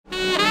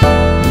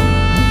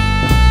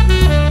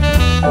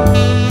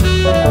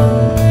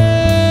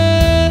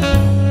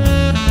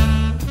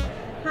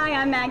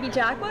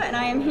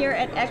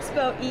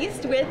Expo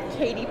East with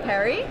Katy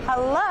Perry.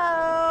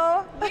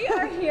 Hello! We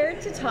are here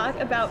to talk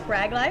about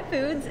Bragg Live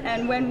Foods,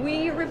 and when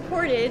we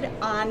reported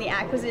on the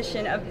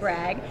acquisition of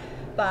Bragg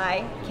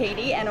by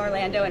Katy and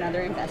Orlando and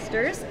other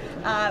investors,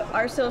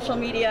 our social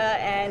media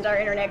and our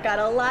internet got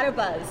a lot of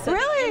buzz. So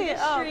really?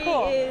 The industry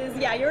is,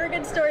 yeah, you're a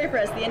good story for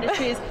us. The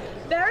industry is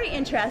very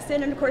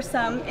interested, and of course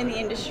some in the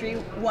industry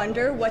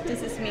wonder, what does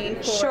this mean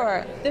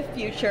for the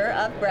future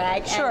of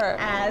Bragg? Sure.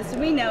 And as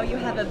we know, you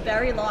have a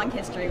very long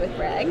history with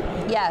Bragg.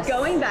 Yes.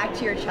 Going back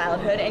to your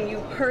childhood, and you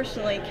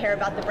personally care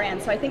about the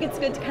brand. So I think it's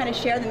good to kind of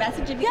share the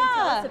message. If you can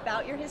tell us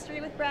about your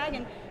history with Bragg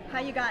and how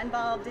you got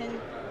involved in.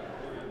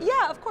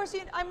 Yeah, of course.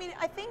 I mean,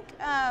 I think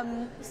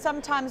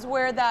sometimes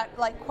where that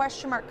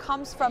question mark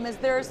comes from is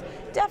there's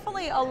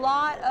definitely a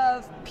lot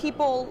of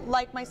people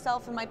like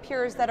myself and my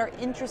peers that are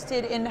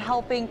interested in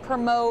helping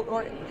promote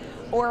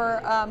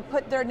or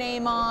put their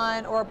name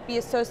on or be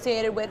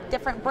associated with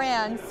different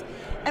brands.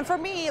 And for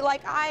me,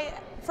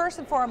 first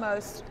and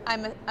foremost,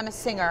 I'm a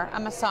singer.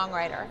 I'm a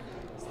songwriter.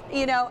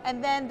 You know,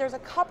 and then there's a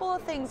couple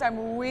of things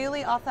I'm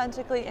really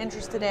authentically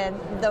interested in.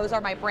 Those are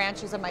my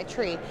branches of my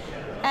tree.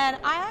 And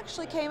I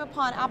actually came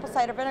upon apple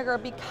cider vinegar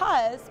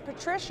because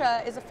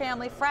Patricia is a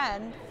family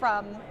friend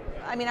from,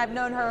 I've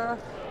known her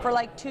for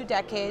like 2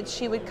 decades.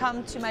 She would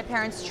come to my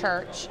parents'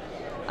 church.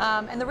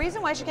 And the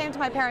reason why she came to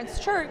my parents'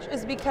 church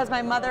is because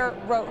my mother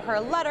wrote her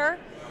a letter,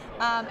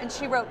 and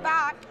she wrote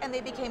back, and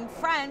they became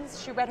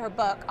friends. She read her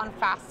book on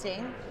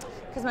fasting,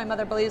 because my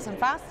mother believes in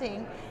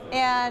fasting.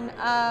 And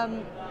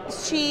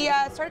she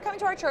started coming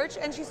to our church,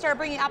 and she started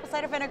bringing apple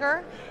cider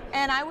vinegar,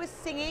 and I was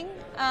singing,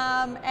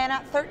 and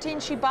at 13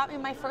 she bought me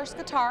my first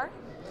guitar,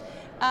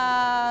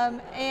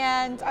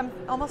 and I'm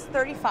almost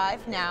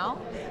 35 now,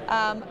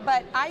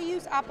 but I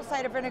use apple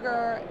cider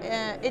vinegar.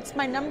 It's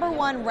my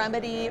 #1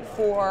 remedy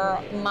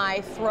for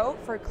my throat,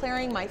 for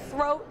clearing my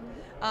throat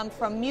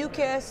from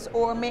mucus,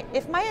 or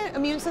if my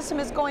immune system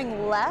is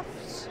going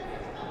left,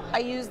 I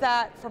use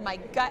that. For my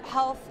gut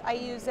health, I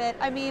use it.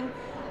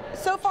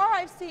 So far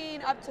I've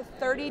seen up to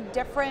 30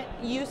 different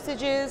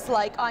usages,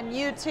 like on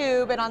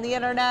YouTube and on the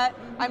internet.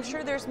 I'm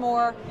sure there's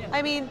more.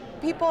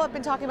 People have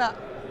been talking about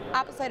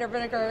apple cider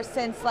vinegar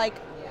since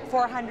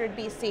 400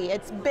 BC.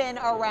 It's been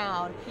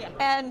around. Yeah.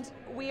 And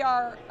we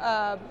are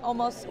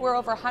we're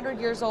over 100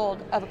 years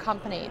old of a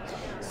company.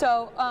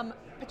 So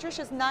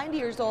Patricia's 90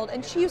 years old,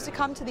 and she used to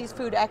come to these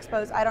food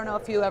expos. I don't know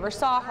if you ever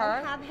saw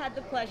her. I have had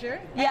the pleasure.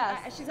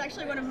 Yes. She's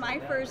actually one of my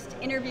first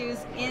interviews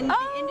in the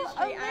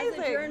industry as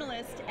a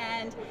journalist,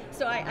 and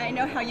so I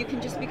know how you can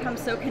just become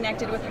so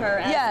connected with her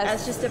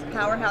as just a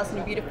powerhouse and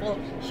a beautiful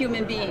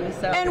human being.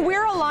 So. And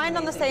we're aligned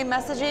on the same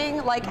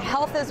messaging, like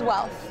health is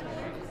wealth.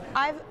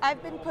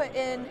 I've been put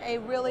in a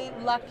really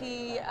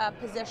lucky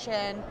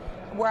position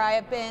where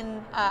I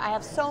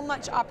have so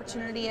much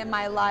opportunity in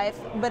my life,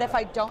 but if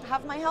I don't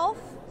have my health,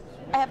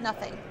 I have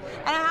nothing.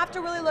 And I have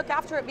to really look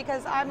after it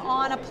because I'm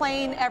on a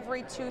plane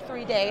every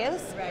 2-3 days.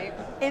 Right.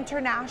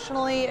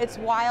 Internationally, it's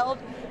wild.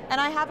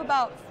 And I have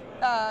about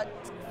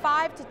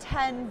 5 to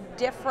 10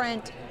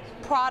 different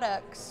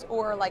products,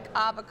 or like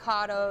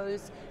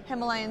avocados,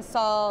 Himalayan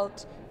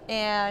salt,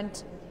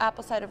 and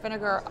apple cider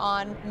vinegar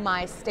on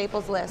my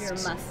staples list. Your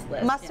must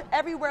list.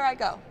 Everywhere I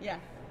go. Yeah.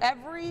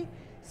 Every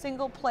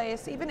single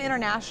place, even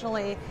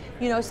internationally,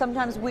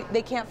 sometimes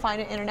they can't find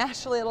it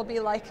internationally. It'll be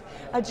like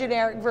a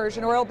generic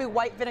version, or it'll be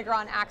white vinegar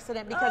on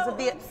accident because of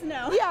the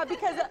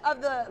because of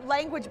the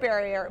language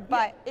barrier.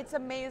 But it's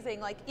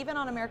amazing. Like even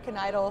on American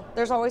Idol,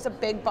 there's always a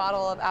big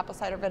bottle of apple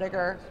cider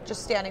vinegar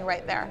just standing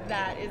right there.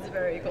 That is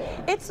very cool.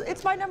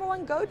 It's my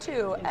 #1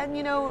 go-to,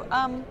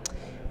 and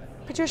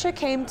Patricia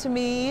came to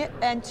me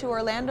and to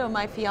Orlando,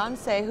 my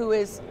fiance, who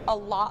is a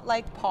lot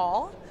like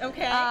Paul.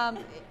 Okay.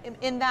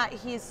 In that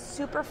he's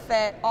super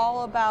fit,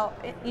 all about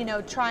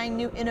trying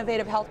new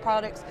innovative health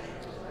products.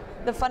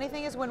 The funny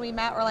thing is, when we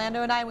met,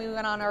 Orlando and we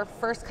went on our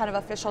first kind of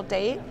official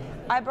date.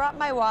 I brought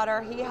my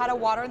water. He had a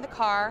water in the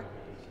car,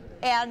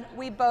 and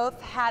we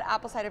both had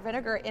apple cider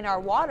vinegar in our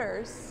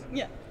waters.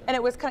 Yeah. And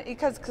it was kind of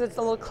because it's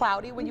a little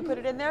cloudy when you put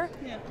it in there.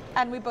 Yeah.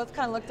 And we both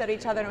kind of looked at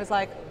each other and was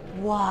like,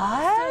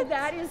 what? So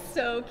that is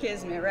so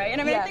kismet, right? And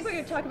I think we're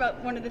going to talk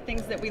about one of the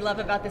things that we love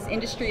about this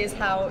industry is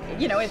how,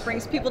 it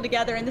brings people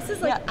together. And this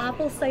is like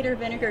apple cider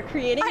vinegar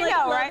creating a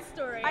love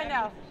story. I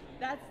know.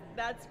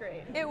 That's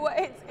great.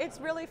 It's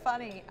really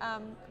funny.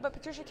 But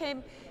Patricia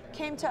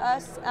came to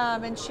us,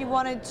 and she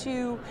wanted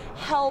to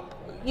help,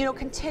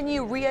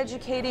 continue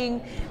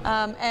re-educating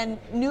and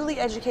newly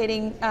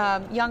educating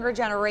younger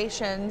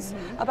generations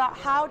about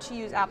how to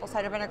use apple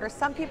cider vinegar.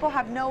 Some people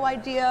have no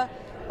idea.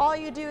 All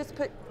you do is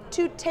put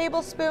 2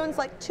 tablespoons,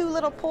 like 2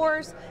 little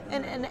pours,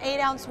 in an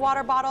 8-ounce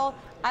water bottle.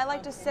 I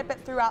like to sip it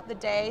throughout the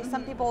day.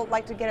 Some people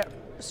like to get it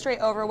straight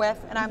over with,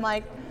 and I'm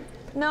like,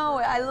 No,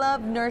 I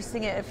love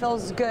nursing it. It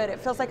feels good. It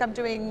feels like I'm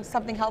doing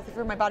something healthy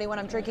for my body when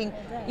I'm drinking,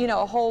 you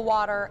know, whole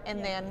water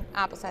and then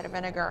apple cider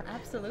vinegar.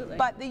 Absolutely.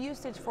 But the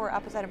usage for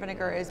apple cider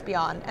vinegar is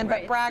beyond. And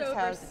Right, but Bragg's so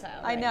has.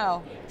 versatile, I right?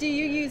 know. Do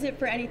you use it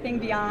for anything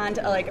beyond?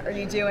 Like, are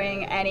you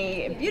doing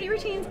any beauty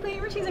routines,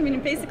 cleaning routines? I mean,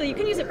 basically, you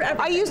can use it for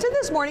everything. I used it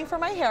this morning for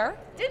my hair.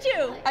 Did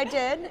you? I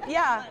did,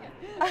 yeah.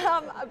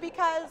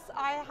 Because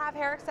I have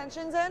hair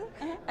extensions in,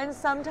 and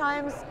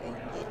sometimes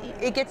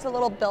it gets a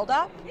little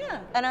buildup.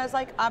 Yeah. And I was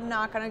like, I'm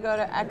not gonna go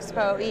to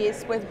Expo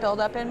East with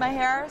buildup in my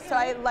hair, so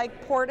I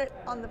like poured it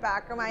on the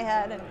back of my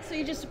head. And So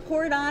you just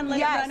pour it on, let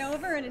Yes. it run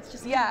over, and it's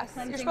just kind yes, of a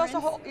you're cleansing supposed to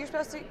rinse? hold, you're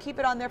supposed to keep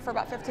it on there for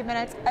about 15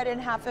 minutes. I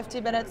didn't have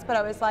 15 minutes, but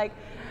I was like,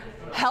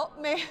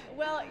 help me.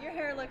 Well, your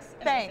hair looks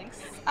amazing.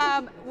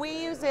 Thanks.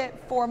 We use it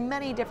for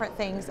many different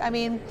things. I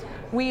mean,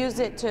 we use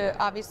it to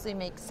obviously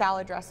make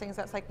salad dressings.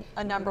 That's like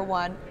a number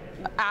one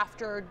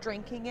after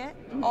drinking it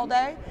all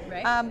day.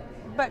 Right.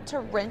 But to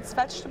rinse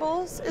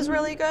vegetables is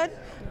really good.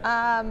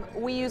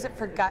 We use it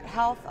for gut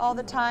health all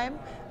the time.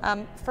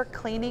 For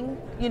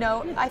cleaning, you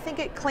know, I think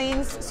it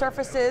cleans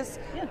surfaces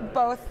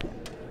both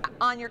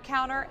on your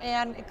counter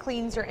and it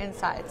cleans your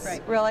insides.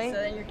 Right. Really. So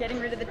then you're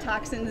getting rid of the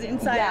toxins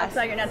inside, Yes.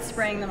 outside. You're not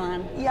spraying them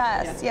on.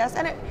 Yes, yes,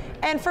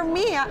 and for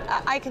me,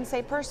 I can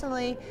say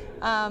personally,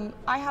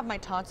 I have my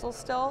tonsils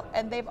still,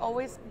 and they've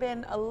always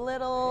been a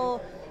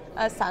little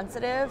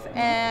sensitive.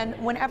 And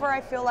whenever I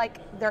feel like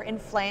they're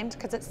inflamed,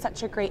 because it's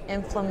such a great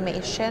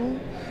inflammation,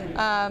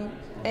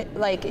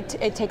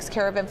 it takes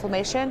care of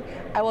inflammation.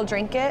 I will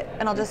drink it,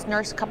 and I'll just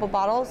nurse a couple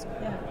bottles.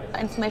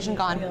 Inflammation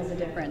gone. Feels the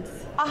difference.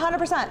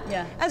 100%.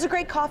 Yeah. And it's a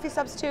great coffee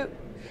substitute,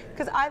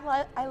 because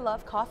I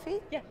love coffee.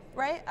 Yeah.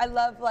 Right. I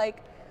love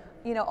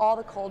you know, all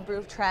the cold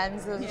brew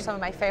trends. Those are some of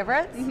my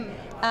favorites.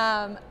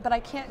 But I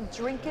can't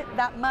drink it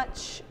that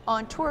much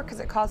on tour because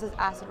it causes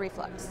acid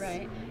reflux.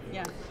 Right.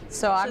 Yeah.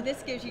 So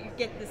this gives you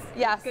get this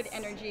Yes. good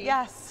energy.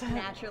 Yes.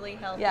 Naturally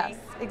healthy. Yes,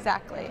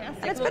 exactly.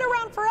 Fantastic. And it's been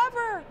around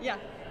forever. Yeah.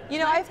 You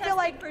know, I feel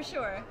like for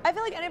sure. I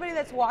feel like anybody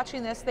that's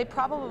watching this, they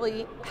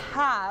probably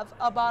have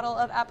a bottle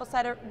of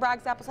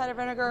Bragg's apple cider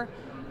vinegar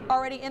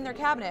already in their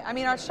cabinet. I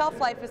mean, our shelf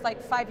life is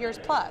like 5 years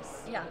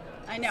plus. Yeah,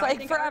 I know. It's like I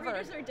think forever. our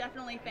readers are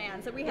definitely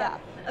fans. So we have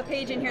a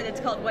page in here that's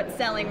called What's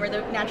Selling, where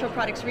the natural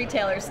products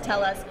retailers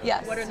tell us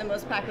what are the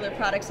most popular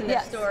products in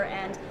their store,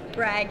 and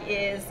Bragg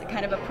is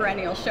kind of a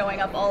perennial, showing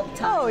up all the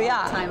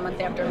time,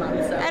 month after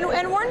month. So.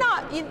 And we're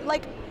not,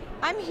 like,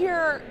 I'm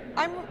here,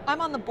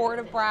 I'm on the board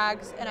of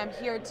Bragg's, and I'm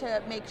here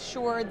to make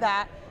sure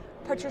that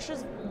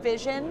Patricia's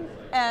vision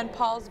and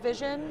Paul's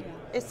vision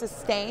is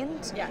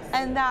sustained,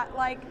 and that,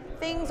 like,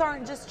 things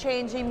aren't just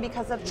changing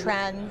because of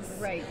trends,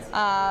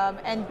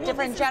 and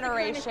different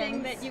generations. The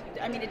kind of thing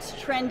that I mean, it's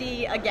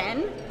trendy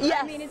again.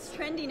 Yes. I mean, it's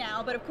trendy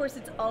now, but of course,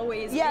 it's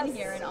always been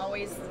here and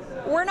always.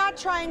 We're not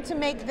trying to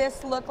make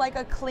this look like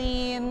a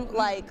clean,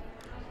 like.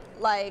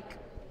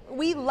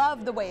 We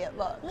love the way it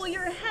looks. Well,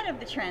 you're ahead of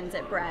the trends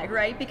at Bragg,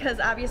 right? Because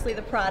obviously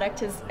the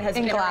product has in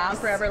been glass. around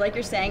forever, like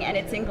you're saying, and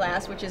it's in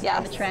glass, which is now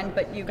the trend.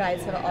 But you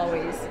guys have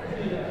always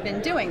been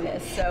doing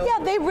this, so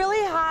yeah, they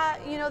really had.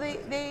 You know,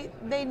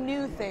 they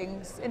knew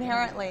things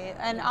inherently,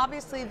 and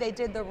obviously they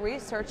did the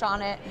research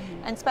on it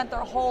and spent their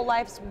whole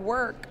life's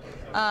work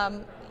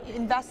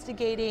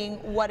investigating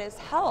what is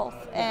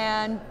health,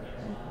 and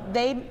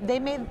they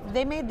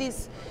made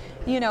these,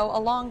 you know, a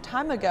long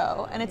time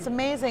ago, and it's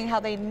amazing how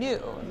they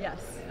knew. Yes.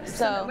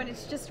 So when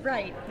it's just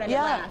right, then it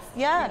lasts.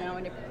 Yeah. You know,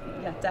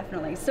 and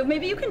definitely. So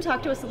maybe you can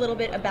talk to us a little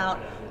bit about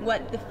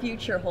what the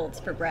future holds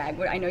for Bragg.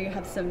 I know you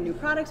have some new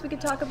products we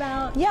could talk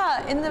about.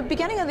 Yeah, in the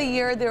beginning of the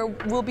year, there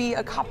will be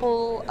a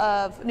couple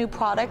of new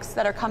products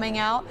that are coming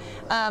out,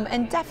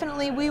 and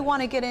definitely we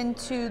want to get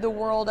into the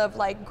world of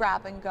like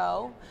grab and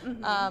go,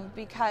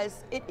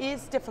 because it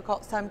is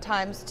difficult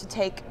sometimes to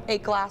take a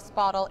glass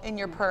bottle in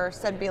your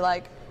purse and be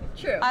like,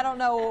 True. I don't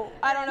know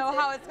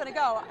how it's going to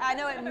go. I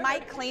know it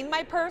might clean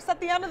my purse at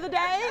the end of the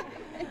day,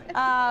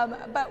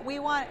 but we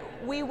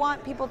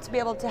want people to be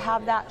able to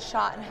have that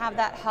shot and have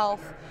that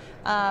health,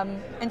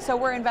 and so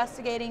we're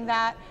investigating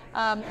that.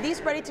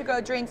 These ready-to-go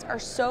drinks are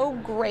so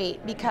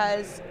great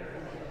because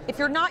if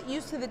you're not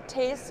used to the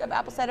taste of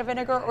apple cider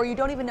vinegar, or you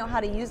don't even know how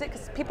to use it,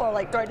 because people are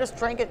like, do I just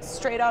drink it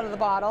straight out of the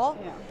bottle?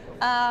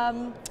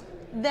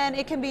 Then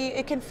it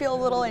can feel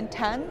a little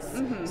intense.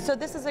 So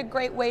this is a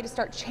great way to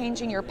start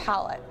changing your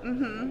palate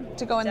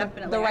to go in the right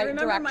direction. I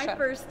remember my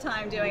first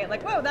time doing it,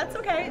 like, whoa, that's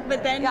okay.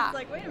 But then it's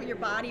like, wait a minute, your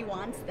body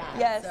wants that.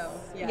 Yes, so,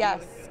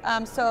 yes.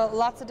 So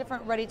lots of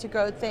different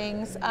ready-to-go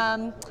things.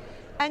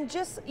 And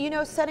just, you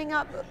know, setting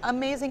up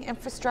amazing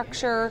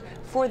infrastructure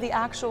for the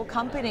actual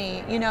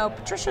company. You know,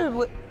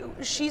 Patricia,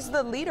 she's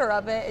the leader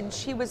of it, and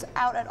she was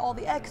out at all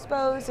the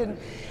expos, and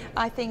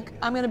I think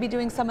I'm going to be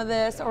doing some of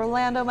this.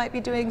 Orlando might be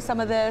doing some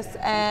of this,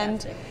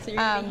 and so you're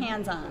going to be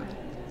hands-on.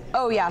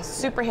 Oh yeah,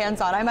 super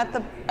hands-on. I'm at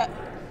the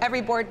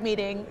every board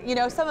meeting. You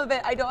know, some of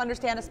it I don't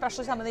understand,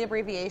 especially some of the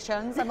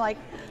abbreviations. I'm like,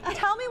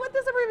 tell me what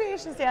this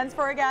abbreviation stands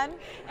for again.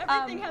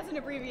 Everything has an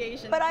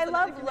abbreviation. But I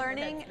love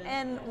learning,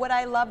 and what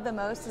I love the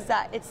most is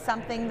that it's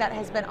something that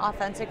has been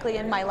authentically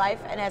in my life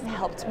and has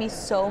helped me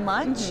so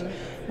much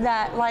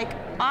that, like,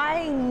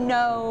 I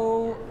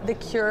know the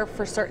cure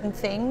for certain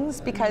things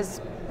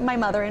because my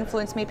mother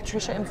influenced me,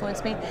 Patricia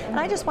influenced me, and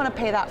I just want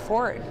to pay that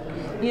forward,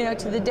 you know,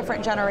 to the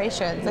different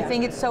generations. I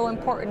think it's so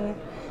important.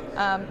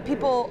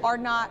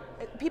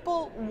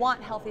 People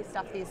want healthy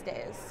stuff these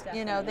days. Definitely.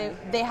 You know,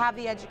 they have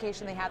the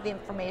education, they have the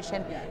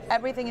information,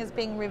 everything is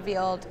being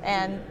revealed,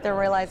 and they're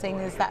realizing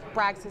is that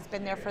Bragg's has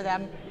been there for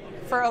them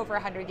for over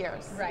 100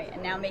 years. Right,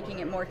 and now making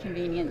it more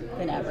convenient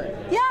than ever.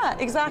 Yeah,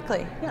 exactly.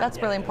 Yeah. That's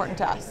really important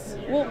to us.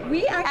 Well,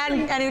 we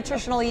actually... And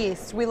nutritional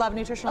yeast. We love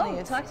nutritional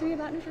yeast. Talk to me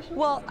about nutritional yeast.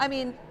 Well, I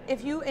mean,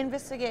 if you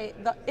investigate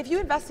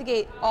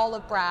all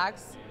of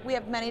Bragg's, we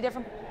have many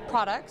different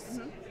products.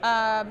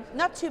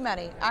 Not too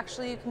many.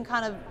 Actually, you can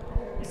kind of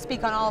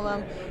speak on all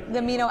of them. The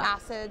amino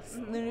acids,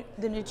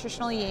 the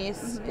nutritional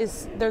yeast,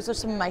 those are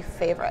some of my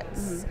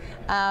favorites.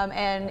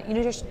 And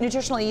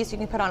nutritional yeast you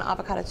can put on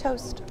avocado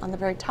toast on the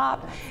very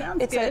top.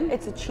 Sounds good.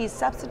 It's a cheese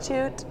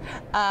substitute,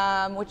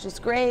 which is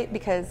great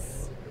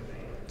because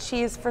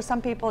cheese for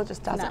some people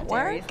just doesn't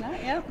work.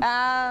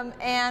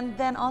 And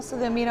then also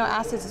the amino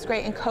acids is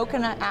great, and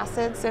coconut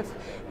acids if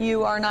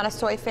you are not a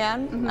soy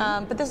fan.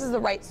 But this is the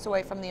right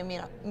soy from the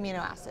amino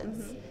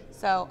acids.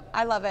 So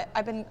I love it.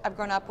 I've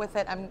grown up with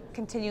it. I'm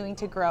continuing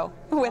to grow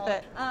with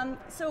it.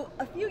 So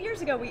a few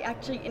years ago, we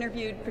actually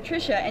interviewed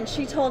Patricia, and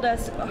she told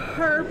us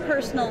her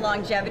personal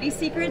longevity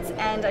secrets.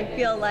 And I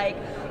feel like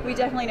we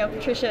definitely know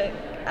Patricia.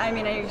 I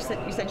mean, you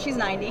said she's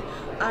 90.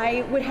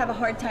 I would have a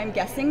hard time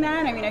guessing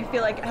that. I mean, I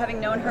feel like having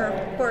known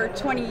her for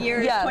 20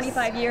 years,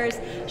 25 years,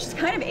 she's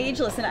kind of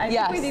ageless. And I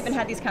think we've even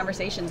had these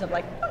conversations of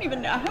like, I don't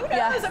even know, who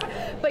knows?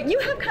 But you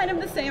have kind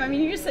of the same. I mean,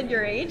 you just said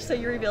your age, so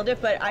you revealed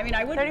it. But I mean,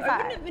 I wouldn't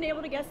have been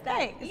able to guess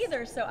that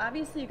either. So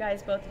obviously, you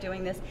guys both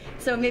doing this.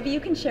 So maybe you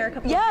can share a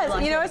couple.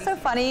 Yes, you know, it's so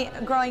funny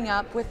growing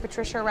up with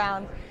Patricia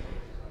around.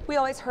 We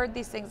always heard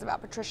these things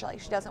about Patricia, like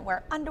she doesn't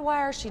wear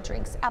underwear, she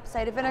drinks apple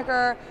cider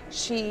vinegar,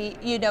 she,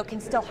 you know, can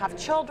still have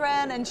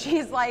children, and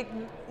she's like,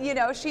 you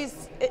know,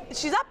 she's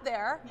up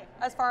there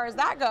as far as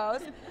that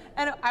goes.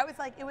 And I was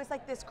like, it was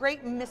like this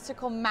great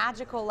mystical,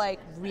 magical, like,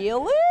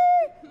 really?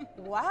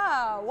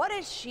 Wow, what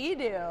does she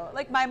do?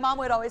 Like, my mom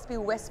would always be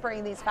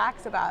whispering these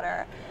facts about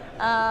her.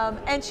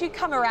 And she'd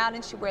come around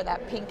and she'd wear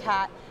that pink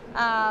hat.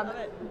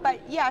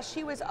 But yeah,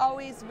 she was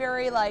always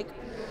very like,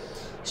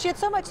 she had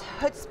so much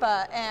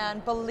chutzpah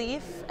and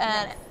belief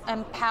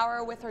and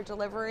power with her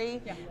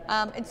delivery,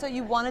 and so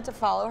you wanted to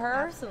follow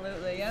her.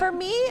 Absolutely, yeah. For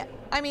me,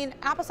 I mean,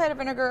 apple cider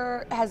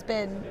vinegar has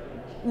been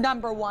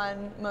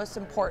 #1 most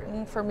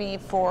important for me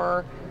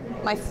for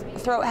my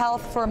throat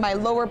health, for my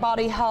lower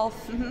body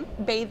health.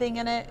 Bathing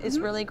in it is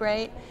really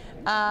great,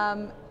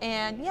 and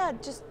yeah,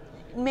 just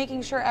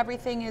making sure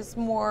everything is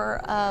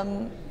more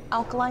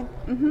alkaline.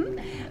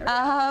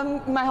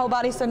 My whole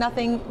body, so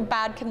nothing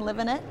bad can live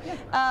in it.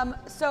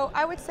 So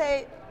I would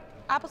say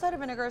apple cider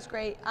vinegar is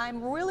great.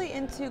 I'm really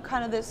into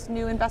kind of this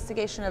new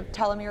investigation of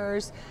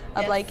telomeres,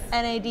 of like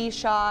NAD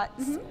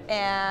shots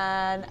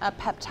and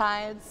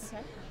peptides.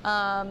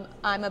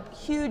 I'm a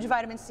huge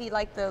vitamin C,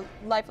 like the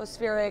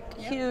lipospheric,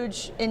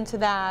 huge into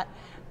that.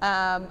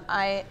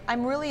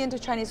 I'm really into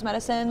Chinese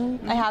medicine.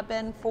 I have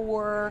been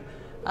for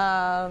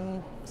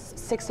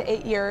 6 to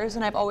 8 years,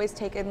 and I've always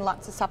taken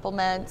lots of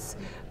supplements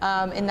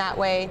in that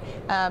way.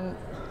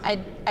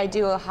 I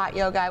do a hot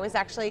yoga.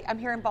 I'm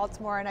here in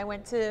Baltimore, and I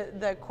went to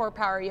the Core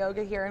Power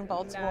Yoga here in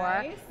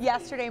Baltimore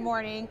yesterday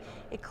morning.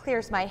 It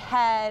clears my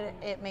head.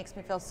 It makes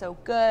me feel so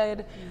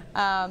good.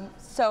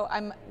 So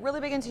I'm really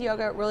big into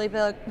yoga, really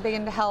big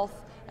into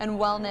health and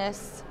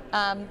wellness.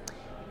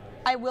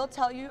 I will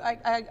tell you,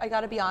 I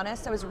gotta be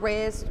honest, I was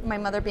raised, my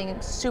mother being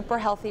super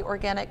healthy,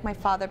 organic, my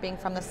father being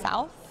from the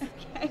South.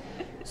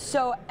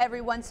 So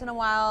every once in a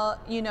while,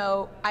 you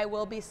know, I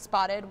will be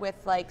spotted with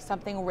like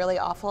something really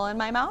awful in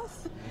my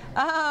mouth.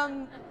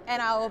 And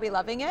I will be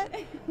loving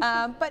it.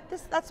 But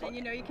that's what,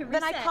 you know, you can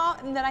then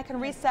I can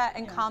reset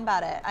and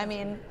combat it. I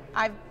mean,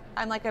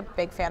 I'm like a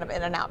big fan of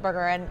In-N-Out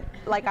Burger, and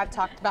like I've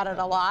talked about it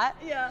a lot.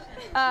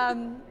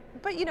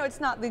 But you know, it's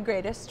not the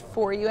greatest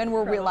for you, and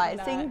we're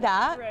realizing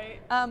that.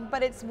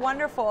 But it's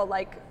wonderful.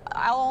 Like,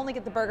 I'll only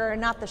get the burger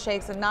and not the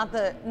shakes and not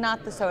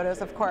the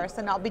sodas, of course.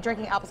 And I'll be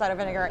drinking apple cider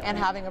vinegar and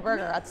having a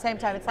burger at the same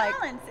time. It's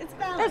balance. Like it's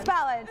balance. It's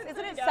balance.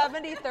 Isn't it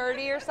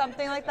 70-30 or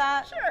something like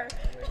that? Sure.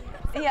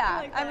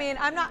 Like I mean,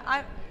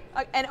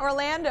 and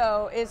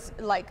Orlando is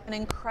like an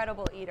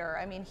incredible eater.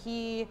 I mean,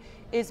 he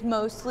is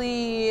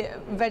mostly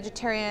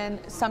vegetarian,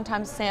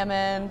 sometimes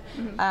salmon,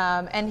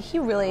 and he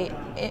really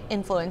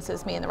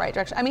influences me in the right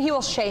direction. I mean, he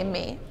will shame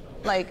me,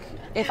 like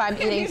if I'm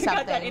eating something.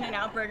 You got that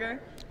In-N-Out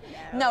Burger?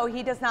 No,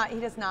 he does not. He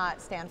does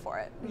not stand for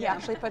it. He Yeah.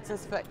 actually puts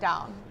his foot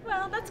down.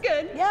 Well, that's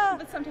good. Yeah.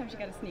 But sometimes you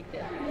got to sneak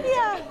in.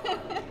 Yeah.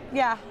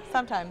 Yeah,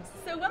 sometimes.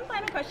 So one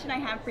final question I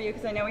have for you,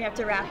 because I know we have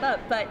to wrap up,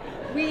 but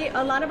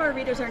a lot of our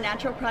readers are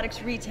natural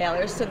products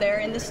retailers, so they're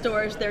in the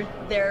stores,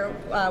 they're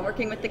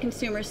working with the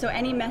consumers. So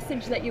any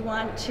message that you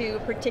want to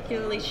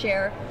particularly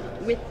share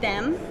with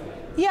them?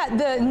 Yeah,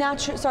 the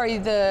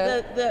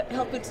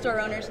health food store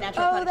owners,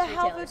 natural products the retailers.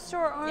 health food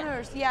store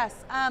owners,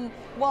 yes.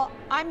 Well,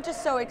 I'm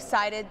just so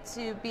excited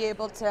to be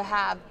able to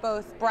have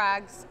both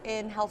Bragg's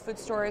in health food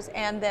stores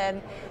and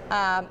then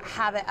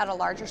have it at a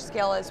larger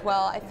scale as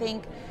well. I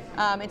think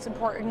it's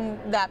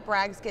important that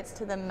Bragg's gets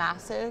to the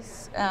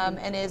masses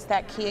and is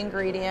that key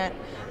ingredient.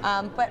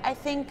 But I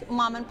think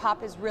mom and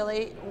pop is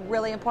really,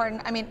 really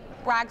important. I mean,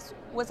 Bragg's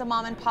was a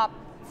mom and pop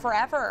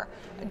forever,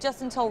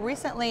 just until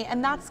recently,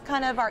 and that's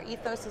kind of our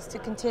ethos, is to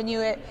continue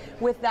it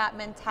with that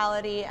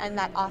mentality and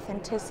that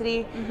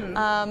authenticity.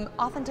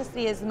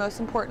 Authenticity is the most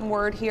important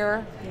word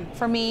here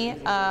for me.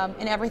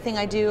 In everything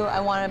I do,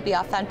 I want to be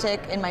authentic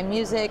in my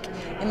music,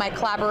 in my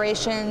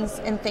collaborations,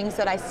 in things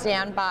that I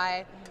stand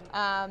by.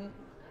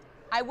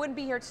 I wouldn't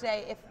be here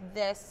today if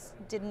this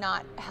did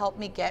not help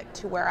me get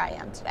to where I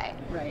am today.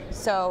 Right.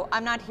 So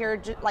I'm not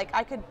here,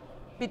 I could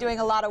be doing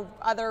a lot of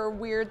other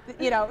weird,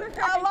 a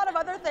lot of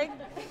other things.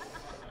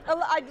 A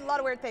lot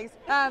of weird things.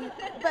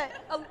 But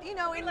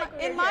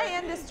in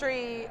my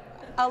industry,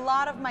 a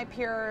lot of my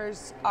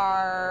peers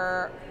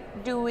are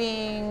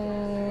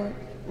doing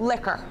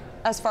liquor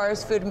as far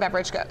as food and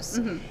beverage goes.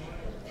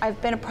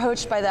 I've been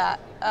approached by that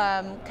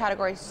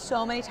category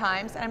so many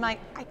times, and I'm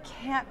like, I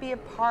can't be a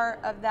part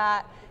of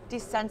that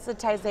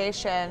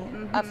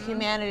desensitization of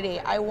humanity.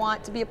 I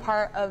want to be a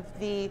part of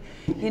the,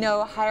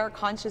 higher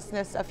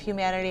consciousness of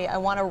humanity. I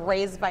want to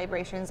raise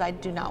vibrations. I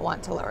do not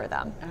want to lower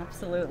them.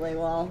 Absolutely.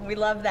 Well, we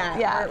love that.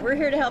 Yeah. We're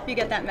here to help you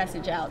get that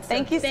message out. So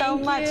thank you so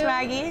much,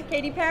 Maggie.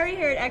 Katy Perry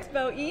here at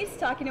Expo East,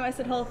 talking to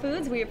us at Whole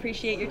Foods. We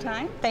appreciate your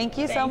time. Thank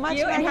you so much,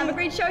 Maggie. and have a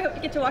great show. I hope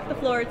you get to walk the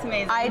floor. It's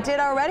amazing. I did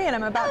already, and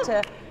I'm about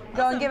to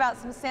go and give out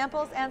some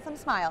samples and some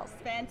smiles.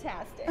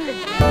 Fantastic.